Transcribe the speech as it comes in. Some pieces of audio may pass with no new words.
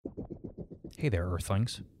Hey there,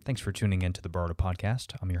 Earthlings. Thanks for tuning in to the Bardo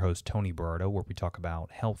Podcast. I'm your host, Tony Bardo, where we talk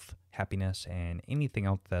about health, happiness, and anything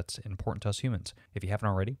else that's important to us humans. If you haven't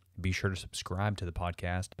already, be sure to subscribe to the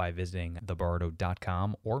podcast by visiting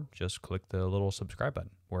thebardo.com or just click the little subscribe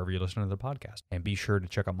button wherever you listen to the podcast. And be sure to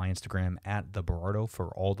check out my Instagram at thebardo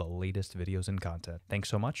for all the latest videos and content. Thanks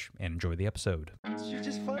so much and enjoy the episode. You're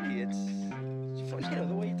just funny. It's funny,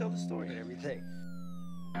 the way you tell the story and everything.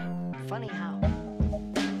 Funny how?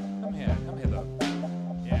 Come here, though.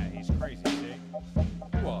 Yeah, he's crazy, see?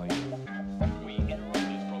 Who are you? We interrupt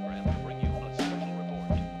this program to bring you a special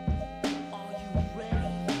report. Are you ready?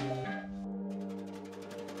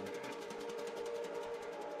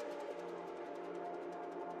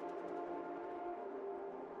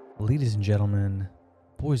 Ladies and gentlemen,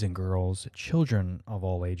 boys and girls, children of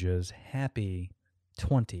all ages, happy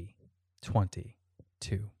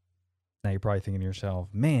 2022. Now you're probably thinking to yourself,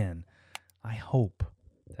 man, I hope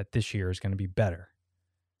that this year is going to be better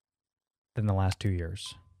than the last 2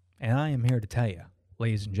 years. And I am here to tell you,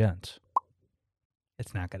 ladies and gents,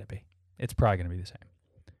 it's not going to be. It's probably going to be the same.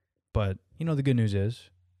 But, the good news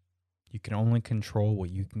is you can only control what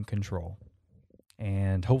you can control.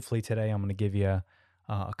 And hopefully today I'm going to give you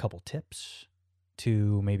a couple tips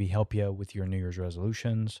to maybe help you with your New Year's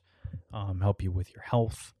resolutions, help you with your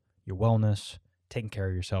health, your wellness, taking care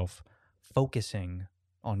of yourself, focusing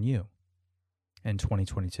on you in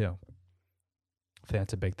 2022. I think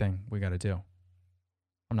that's a big thing we got to do.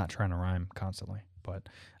 I'm not trying to rhyme constantly, but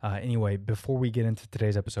anyway, before we get into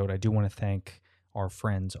today's episode, I do want to thank our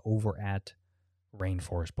friends over at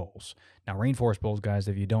Rainforest Bowls. Now, Rainforest Bowls, guys,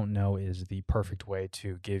 if you don't know, is the perfect way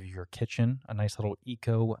to give your kitchen a nice little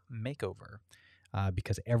eco makeover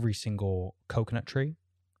because every single coconut tree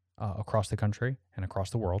across the country and across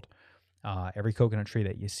the world, every coconut tree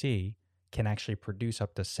that you see can actually produce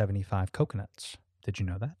up to 75 coconuts. Did you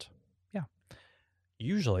know that? Yeah.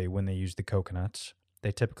 Usually when they use the coconuts,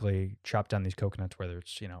 they typically chop down these coconuts, whether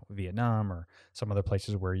it's, Vietnam or some other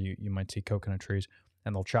places where you might see coconut trees,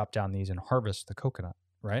 and they'll chop down these and harvest the coconut,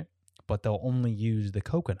 right? But they'll only use the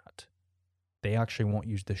coconut. They actually won't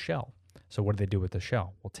use the shell. So what do they do with the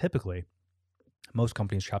shell? Well, typically, most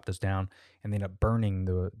companies chop this down and they end up burning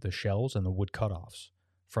the shells and the wood cutoffs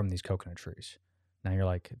from these coconut trees. Now you're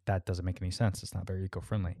like, that doesn't make any sense. It's not very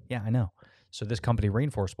eco-friendly. Yeah, I know. So this company,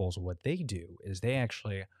 Rainforest Bowls, what they do is they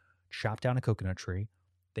actually chop down a coconut tree.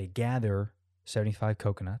 They gather 75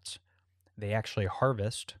 coconuts. They actually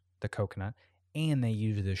harvest the coconut, and they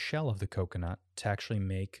use the shell of the coconut to actually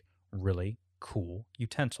make really cool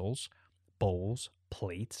utensils, bowls,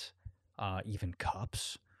 plates, even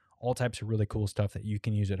cups, all types of really cool stuff that you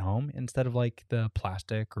can use at home instead of like the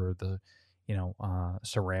plastic or the,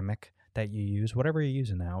 ceramic that you use. Whatever you're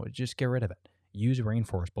using now, just get rid of it. Use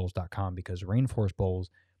rainforestbowls.com because Rainforest Bowls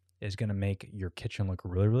is going to make your kitchen look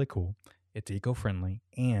really, really cool. It's eco-friendly,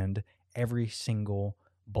 and every single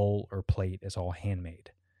bowl or plate is all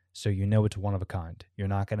handmade. So it's one of a kind. You're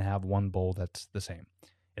not going to have one bowl that's the same.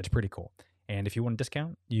 It's pretty cool. And if you want a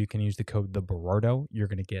discount, you can use the code THEBARDO. You're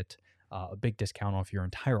going to get a big discount off your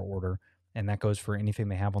entire order, and that goes for anything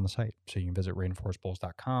they have on the site. So you can visit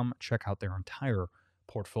rainforestbowls.com, check out their entire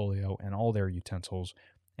portfolio and all their utensils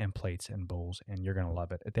and plates and bowls, and you're going to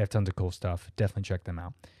love it. They have tons of cool stuff. Definitely check them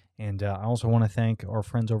out. And I also want to thank our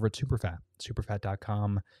friends over at Superfat.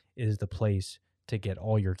 Superfat.com is the place to get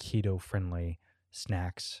all your keto-friendly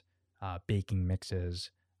snacks, baking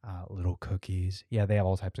mixes, little cookies. Yeah, they have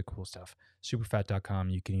all types of cool stuff. Superfat.com,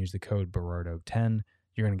 you can use the code BARARDO10.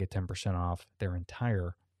 You're going to get 10% off their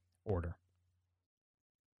entire order.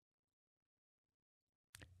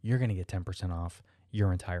 You're going to get 10% off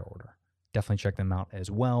your entire order. Definitely check them out as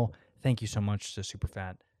well. Thank you so much to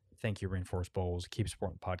Superfat. Thank you, Rainforest Bowls. Keep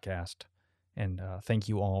supporting the podcast. And thank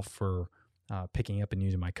you all for picking up and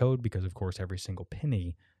using my code because, of course, every single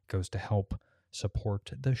penny goes to help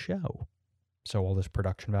support the show. So all this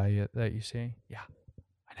production value that you see, yeah,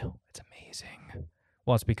 I know, it's amazing.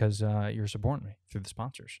 Well, it's because you're supporting me through the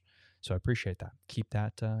sponsors. So I appreciate that. Keep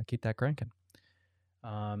that cranking.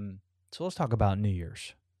 So let's talk about New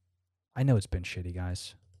Year's. I know it's been shitty,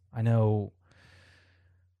 guys. I know,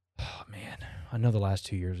 oh man, I know the last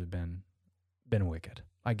 2 years have been wicked.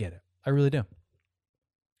 I get it. I really do.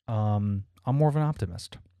 I'm more of an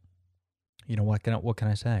optimist. What can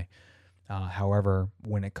I say? However,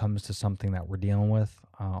 when it comes to something that we're dealing with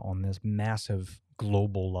on this massive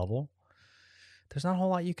global level, there's not a whole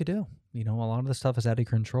lot you could do. A lot of the stuff is out of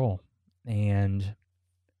control. And,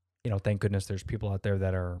 thank goodness there's people out there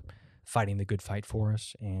that are fighting the good fight for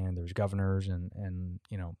us. And there's governors and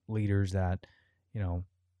leaders that,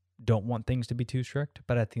 don't want things to be too strict.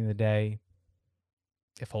 But at the end of the day,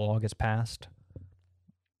 if a law gets passed,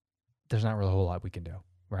 there's not really a whole lot we can do,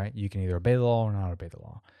 right? You can either obey the law or not obey the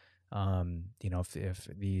law. If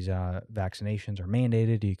these vaccinations are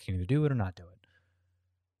mandated, you can either do it or not do it.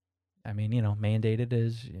 I mean, mandated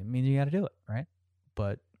it means you got to do it, right?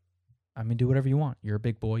 But I mean, do whatever you want. You're a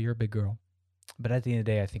big boy, you're a big girl. But at the end of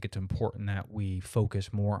the day, I think it's important that we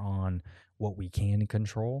focus more on what we can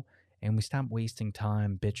control and we stop wasting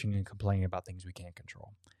time bitching and complaining about things we can't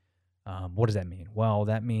control. What does that mean? Well,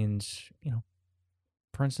 that means,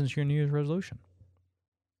 for instance, your New Year's resolution.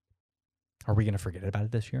 Are we going to forget about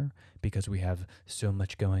it this year because we have so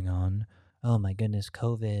much going on? Oh my goodness,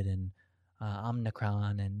 COVID and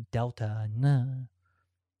Omicron and Delta. Nah.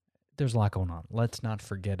 There's a lot going on. Let's not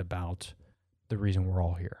forget about the reason we're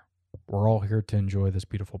all here. We're all here to enjoy this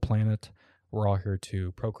beautiful planet. We're all here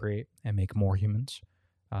to procreate and make more humans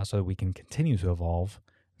so that we can continue to evolve.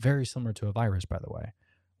 Very similar to a virus, by the way,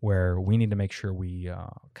 where we need to make sure we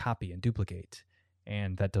copy and duplicate.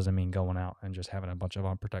 And that doesn't mean going out and just having a bunch of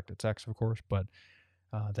unprotected sex, of course, but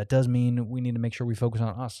that does mean we need to make sure we focus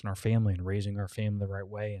on us and our family and raising our family the right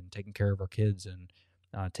way and taking care of our kids and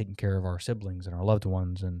taking care of our siblings and our loved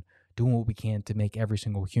ones and doing what we can to make every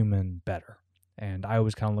single human better. And I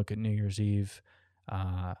always kind of look at New Year's Eve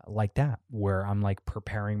like that, where I'm like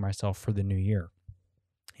preparing myself for the new year.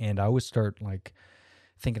 And I always start like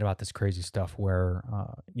thinking about this crazy stuff where,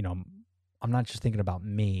 I'm not just thinking about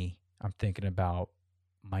me. I'm thinking about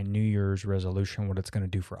my New Year's resolution, what it's going to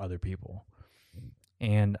do for other people.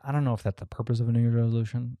 And I don't know if that's the purpose of a New Year's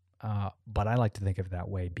resolution, but I like to think of it that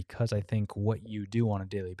way because I think what you do on a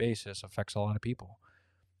daily basis affects a lot of people.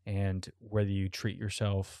 And whether you treat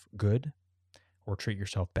yourself good or treat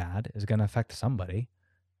yourself bad is going to affect somebody,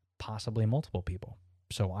 possibly multiple people.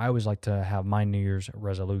 So I always like to have my New Year's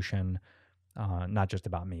resolution, not just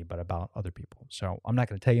about me, but about other people. So I'm not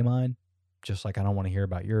going to tell you mine, just like I don't want to hear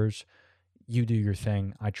about yours. You do your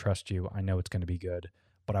thing. I trust you. I know it's going to be good,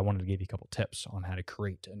 but I wanted to give you a couple tips on how to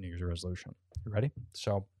create a New Year's resolution. You ready?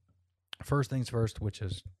 So first things first, which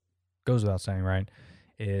goes without saying, right,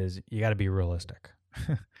 is you got to be realistic.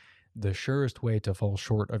 The surest way to fall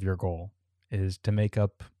short of your goal is to make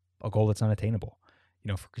up a goal that's unattainable.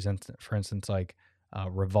 For instance, like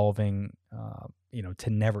revolving, to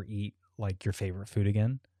never eat like your favorite food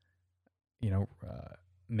again.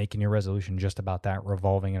 Making your resolution just about that,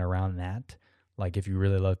 revolving it around that. Like if you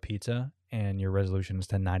really love pizza and your resolution is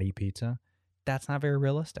to not eat pizza, that's not very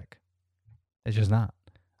realistic. It's just not.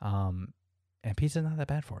 And pizza's not that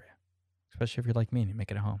bad for you, especially if you're like me and you make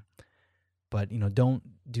it at home. But, don't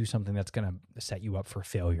do something that's going to set you up for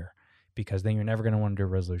failure because then you're never going to want to do a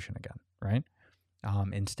resolution again, right?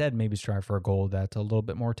 Instead, maybe strive for a goal that's a little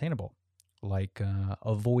bit more attainable, like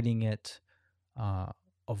avoiding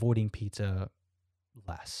pizza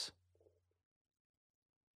less.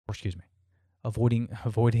 Or excuse me,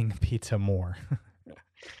 avoiding pizza more. I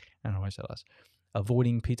don't know why I said less.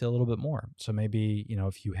 Avoiding pizza a little bit more. So maybe,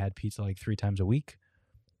 if you had pizza like 3 times a week,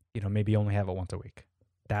 maybe only have it once a week.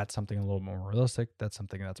 That's something a little more realistic. That's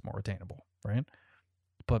something that's more attainable, right?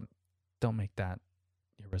 But don't make that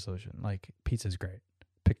your resolution. Like pizza is great.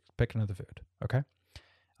 Pick another food, okay?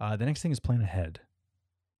 The next thing is plan ahead.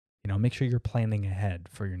 Make sure you're planning ahead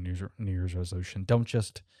for your New Year's resolution. Don't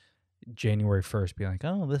just January 1st be like,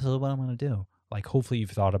 oh, this is what I'm going to do. Like hopefully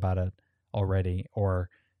you've thought about it already. Or,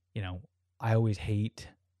 I always hate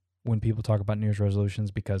when people talk about New Year's resolutions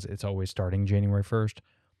because it's always starting January 1st.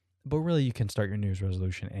 But really, you can start your New Year's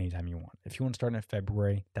resolution anytime you want. If you want to start in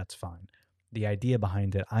February, that's fine. The idea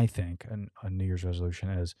behind it, I think, a New Year's resolution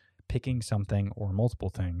is picking something or multiple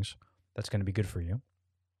things that's going to be good for you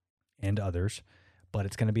and others, but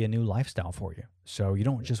it's going to be a new lifestyle for you. So you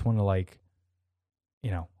don't just want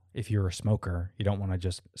to if you're a smoker, you don't want to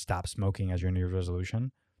just stop smoking as your New Year's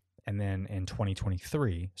resolution and then in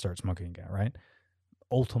 2023 start smoking again, right?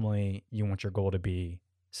 Ultimately, you want your goal to be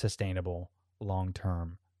sustainable,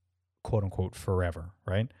 long-term, quote unquote, forever,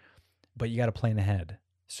 right? But you got to plan ahead.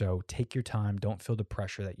 So take your time. Don't feel the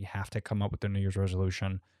pressure that you have to come up with a New Year's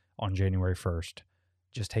resolution on January 1st.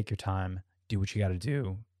 Just take your time. Do what you got to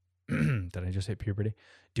do. Did I just hit puberty?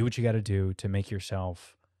 Do what you got to do to make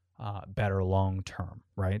yourself better long term,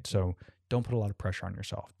 right? So don't put a lot of pressure on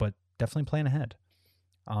yourself, but definitely plan ahead.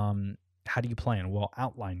 How do you plan? Well,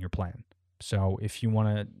 outline your plan. So if you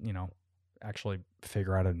want to, actually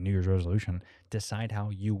figure out a New Year's resolution, decide how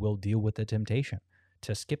you will deal with the temptation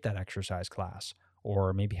to skip that exercise class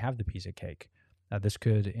or maybe have the piece of cake. This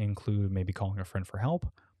could include maybe calling a friend for help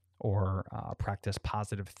or practice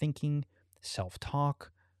positive thinking,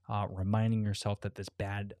 self-talk, reminding yourself that this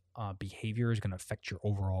bad behavior is going to affect your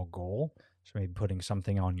overall goal. So maybe putting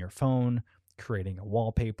something on your phone creating a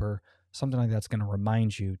wallpaper, something like that's going to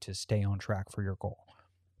remind you to stay on track for your goal.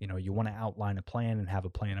 You know, you want to outline a plan and have a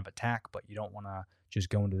plan of attack, but you don't want to just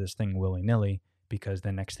go into this thing willy-nilly, because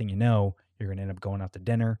the next thing you know, you're going to end up going out to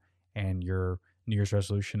dinner and your New Year's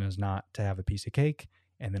resolution is not to have a piece of cake.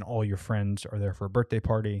 And then all your friends are there for a birthday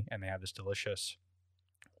party and they have this delicious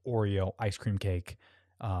Oreo ice cream cake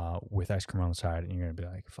with ice cream on the side. And you're going to be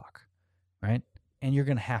like, fuck, right? And you're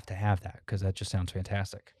going to have that because that just sounds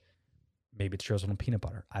fantastic. Maybe it's drizzled in peanut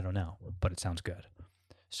butter. I don't know, but it sounds good.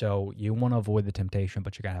 So you want to avoid the temptation,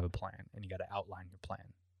 but you got to have a plan and you got to outline your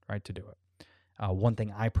plan, right, to do it. One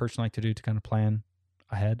thing I personally like to do to kind of plan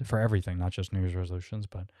ahead for everything, not just New Year's resolutions,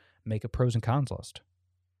 but make a pros and cons list.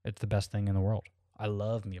 It's the best thing in the world. I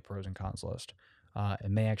love me a pros and cons list. It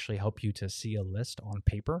may actually help you to see a list on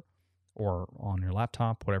paper or on your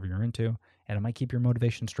laptop, whatever you're into, and it might keep your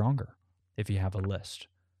motivation stronger if you have a list,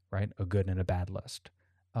 right? A good and a bad list.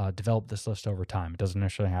 Develop this list over time. It doesn't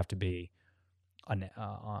necessarily have to be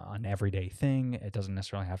an everyday thing. It doesn't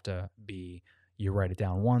necessarily have to be you write it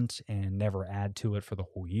down once and never add to it for the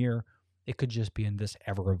whole year. It could just be in this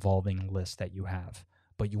ever-evolving list that you have.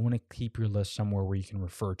 But you want to keep your list somewhere where you can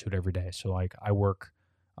refer to it every day. So like I work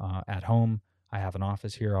at home. I have an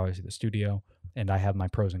office here, obviously the studio, and I have my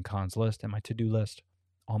pros and cons list and my to-do list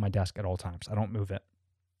on my desk at all times. I don't move it.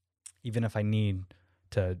 Even if I need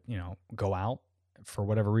to, go out for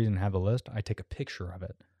whatever reason, have a list, I take a picture of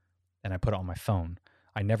it and I put it on my phone.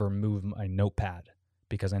 I never move my notepad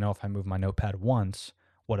because I know if I move my notepad once,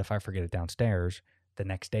 what if I forget it downstairs the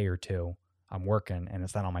next day or two? I'm working and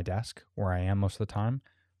it's not on my desk where I am most of the time.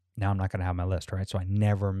 Now I'm not going to have my list, right? So I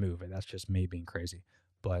never move it. That's just me being crazy.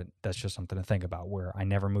 But that's just something to think about where I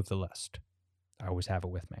never move the list. I always have it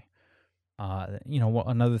with me.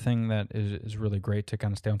 Another thing that is really great to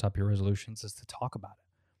kind of stay on top of your resolutions is to talk about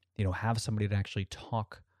it. Have somebody to actually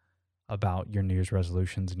talk about your New Year's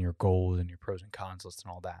resolutions and your goals and your pros and cons list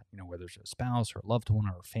and all that. Whether it's a spouse or a loved one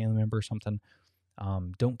or a family member or something.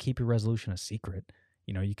 Don't keep your resolution a secret.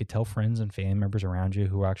 You could tell friends and family members around you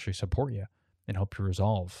who actually support you and help you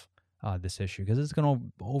resolve this issue, because it's going to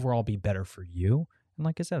overall be better for you. And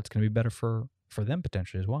like I said, it's going to be better for them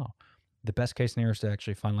potentially as well. The best case scenario is to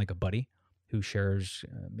actually find like a buddy who shares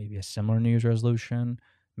maybe a similar New Year's resolution.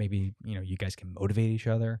 Maybe, you guys can motivate each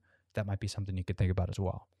other. That might be something you could think about as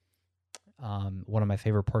well. One of my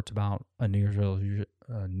favorite parts about a New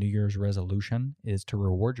Year's resolution is to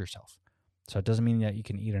reward yourself. So it doesn't mean that you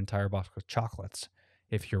can eat an entire box of chocolates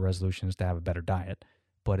if your resolution is to have a better diet,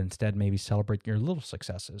 but instead maybe celebrate your little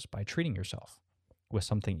successes by treating yourself with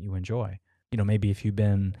something you enjoy. Maybe if you've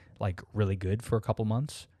been like really good for a couple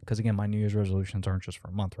months, because again, my New Year's resolutions aren't just for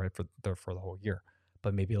a month, right? They're for the whole year.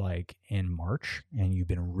 But maybe like in March and you've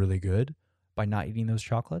been really good by not eating those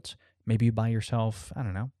chocolates, maybe you buy yourself, I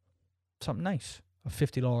don't know, something nice, a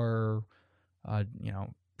 $50,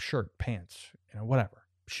 shirt, pants, whatever,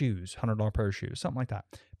 shoes, $100 pair of shoes, something like that.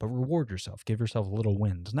 But reward yourself, give yourself little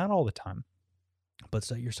wins, not all the time, but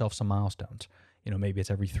set yourself some milestones. Maybe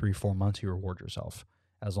it's every 3-4 months you reward yourself,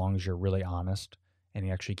 as long as you're really honest and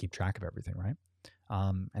you actually keep track of everything, right?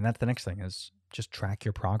 And that's the next thing, is just track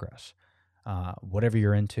your progress. Whatever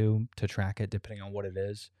you're into, to track it, depending on what it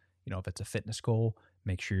is. If it's a fitness goal,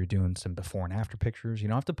 make sure you're doing some before and after pictures. You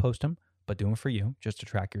don't have to post them, but do them for you, just to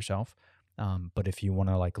track yourself. But if you want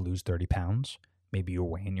to like lose 30 pounds, maybe you're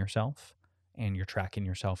weighing yourself and you're tracking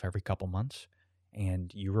yourself every couple months,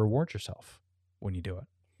 and you reward yourself when you do it.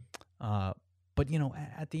 But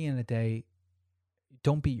at the end of the day,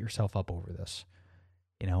 don't beat yourself up over this.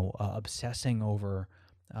 Obsessing over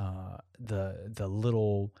the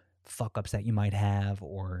little fuck ups that you might have,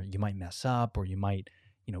 or you might mess up, or you might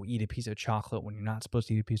eat a piece of chocolate when you're not supposed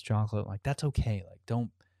to eat a piece of chocolate. Like, that's okay. Like,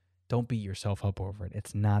 don't beat yourself up over it.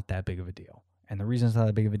 It's not that big of a deal. And the reason it's not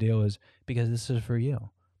that big of a deal is because this is for you,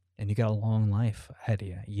 and you got a long life ahead of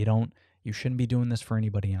you. You shouldn't be doing this for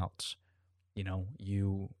anybody else.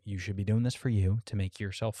 You should be doing this for you to make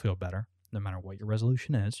yourself feel better, no matter what your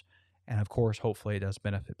resolution is. And of course, hopefully it does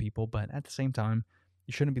benefit people. But at the same time,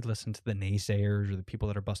 you shouldn't be listening to the naysayers or the people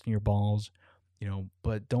that are busting your balls,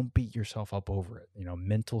 but don't beat yourself up over it.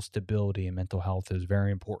 Mental stability and mental health is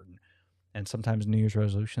very important. And sometimes New Year's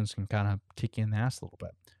resolutions can kind of kick you in the ass a little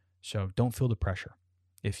bit. So don't feel the pressure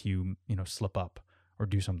if you, slip up or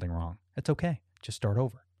do something wrong. It's okay. Just start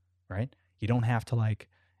over, right? You don't have to,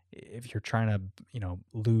 if you're trying to,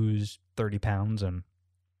 lose 30 pounds and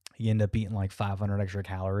you end up eating like 500 extra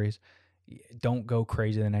calories, don't go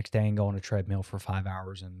crazy the next day and go on a treadmill for 5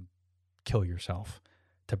 hours and kill yourself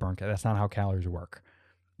to burn. That's not how calories work.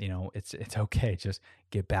 It's okay. Just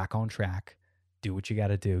get back on track, do what you got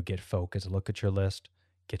to do, get focused, look at your list,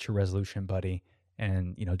 get your resolution, buddy,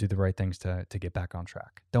 and, do the right things to get back on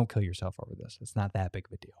track. Don't kill yourself over this. It's not that big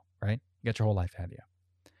of a deal, right? You got your whole life ahead of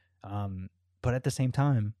you. But at the same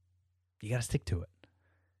time, you got to stick to it.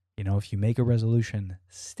 If you make a resolution,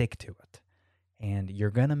 stick to it. And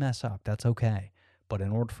you're going to mess up. That's okay. But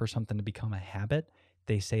in order for something to become a habit,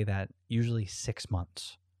 they say that usually 6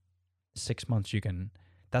 months. 6 months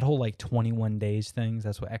that whole 21 days things,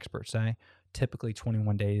 that's what experts say. Typically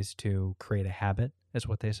 21 days to create a habit is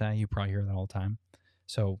what they say. You probably hear that all the time.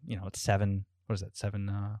 So, it's 7, what is that? 7,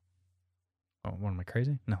 what am I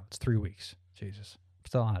crazy? No, it's 3 weeks. Jesus, I'm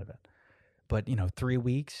still out of it. But, 3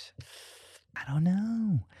 weeks, I don't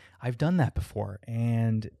know. I've done that before,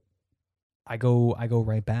 and I go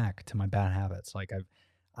right back to my bad habits.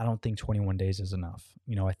 I don't think 21 days is enough.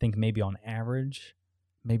 I think maybe on average,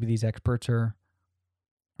 maybe these experts are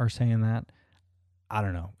saying that. I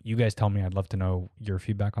don't know. You guys tell me. I'd love to know your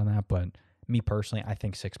feedback on that. But me personally, I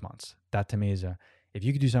think 6 months. That to me is if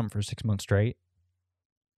you could do something for 6 months straight,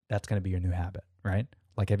 that's going to be your new habit, right?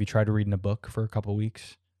 Have you tried reading a book for a couple of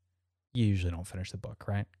weeks? You usually don't finish the book,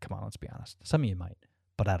 right? Come on, let's be honest. Some of you might,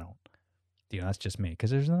 but I don't. That's just me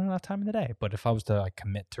because there's not enough time in the day. But if I was to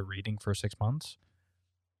commit to reading for 6 months,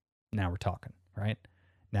 now we're talking, right?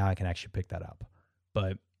 Now I can actually pick that up.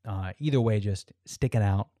 But either way, just stick it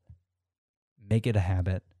out. Make it a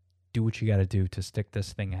habit. Do what you got to do to stick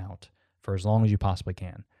this thing out for as long as you possibly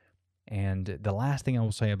can. And the last thing I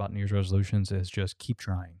will say about New Year's resolutions is just keep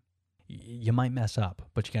trying. You might mess up,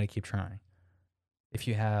 but you got to keep trying. If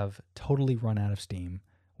you have totally run out of steam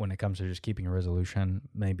when it comes to just keeping a resolution,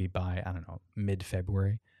 maybe by,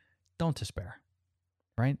 mid-February, don't despair,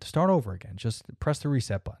 right? Start over again. Just press the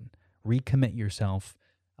reset button. Recommit yourself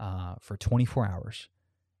for 24 hours.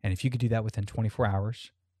 And if you could do that within 24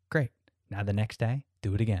 hours, great. Now the next day,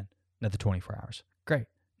 do it again. Another 24 hours. Great.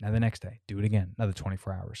 Now the next day, do it again. Another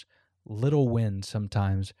 24 hours. Little wins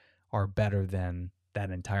sometimes are better than that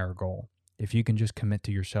entire goal. If you can just commit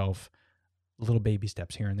to yourself little baby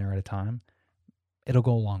steps here and there at a time, it'll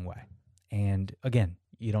go a long way. And again,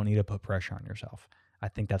 you don't need to put pressure on yourself. I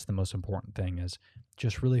think that's the most important thing is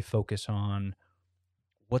just really focus on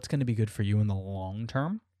what's going to be good for you in the long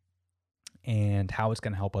term and how it's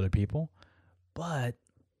going to help other people. But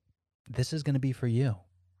this is going to be for you,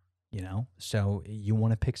 So you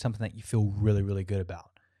want to pick something that you feel really, really good about.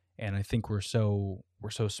 And I think we're so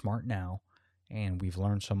smart now, and we've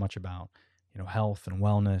learned so much about, health and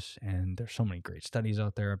wellness, and there's so many great studies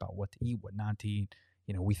out there about what to eat, what not to eat.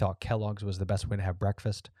 We thought Kellogg's was the best way to have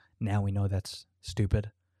breakfast. Now we know that's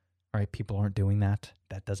stupid, right? People aren't doing that.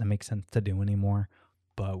 That doesn't make sense to do anymore.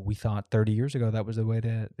 But we thought 30 years ago that was the way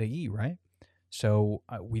to eat, right? So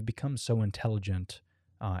we've become so intelligent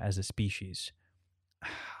as a species.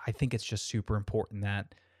 I think it's just super important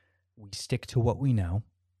that we stick to what we know,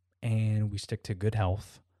 and we stick to good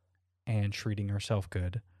health and treating ourselves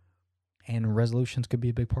good. And resolutions could be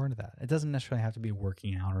a big part of that. It doesn't necessarily have to be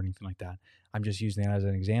working out or anything like that. I'm just using that as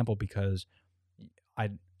an example because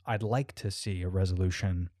I'd like to see a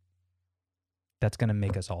resolution that's going to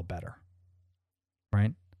make us all better,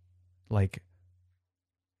 right?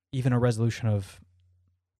 Even a resolution of,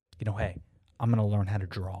 hey, I'm going to learn how to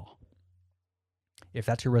draw. If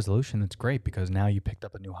that's your resolution, that's great because now you picked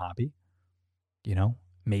up a new hobby.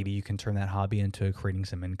 Maybe you can turn that hobby into creating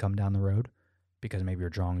some income down the road because maybe your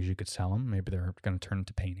drawings, you could sell them. Maybe they're going to turn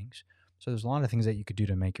into paintings. So there's a lot of things that you could do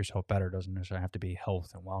to make yourself better. It doesn't necessarily have to be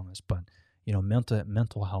health and wellness, but,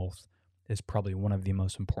 mental health is probably one of the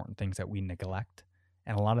most important things that we neglect.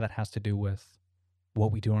 And a lot of that has to do with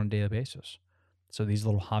what we do on a daily basis. So these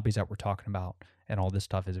little hobbies that we're talking about and all this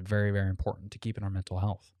stuff is very, very important to keep in our mental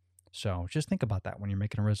health. So just think about that when you're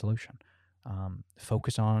making a resolution.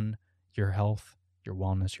 Focus on your health, your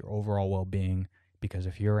wellness, your overall well-being, because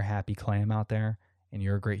if you're a happy clam out there and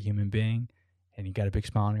you're a great human being and you got a big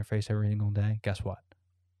smile on your face every single day, guess what?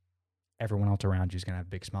 Everyone else around you is going to have a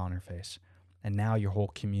big smile on their face. And now your whole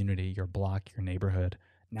community, your block, your neighborhood,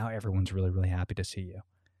 now everyone's really, really happy to see you.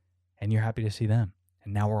 And you're happy to see them.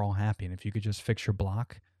 And now we're all happy. And if you could just fix your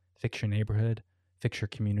block, fix your neighborhood, fix your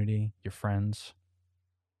community, your friends,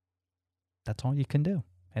 that's all you can do.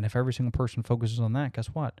 And if every single person focuses on that, guess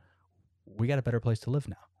what? We got a better place to live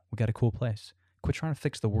now. We got a cool place. Quit trying to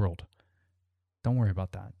fix the world. Don't worry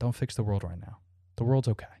about that. Don't fix the world right now. The world's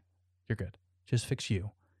okay. You're good. Just fix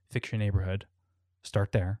you. Fix your neighborhood.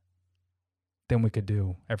 Start there. Then we could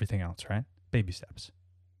do everything else, right? Baby steps.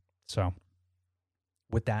 So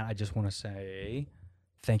with that, I just want to say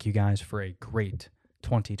thank you guys for a great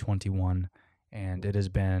 2021. And it has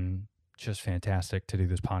been just fantastic to do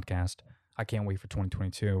this podcast. I can't wait for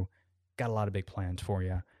 2022. Got a lot of big plans for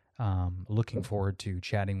you. Looking forward to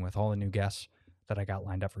chatting with all the new guests that I got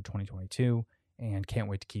lined up for 2022, and can't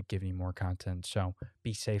wait to keep giving you more content. So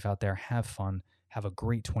be safe out there, have fun, have a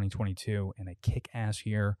great 2022 and a kick-ass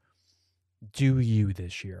year. Do you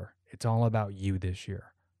this year. It's all about you this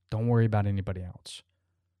year. Don't worry about anybody else.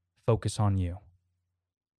 Focus on you.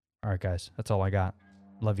 All right, guys, that's all I got.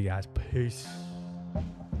 Love you guys. Peace.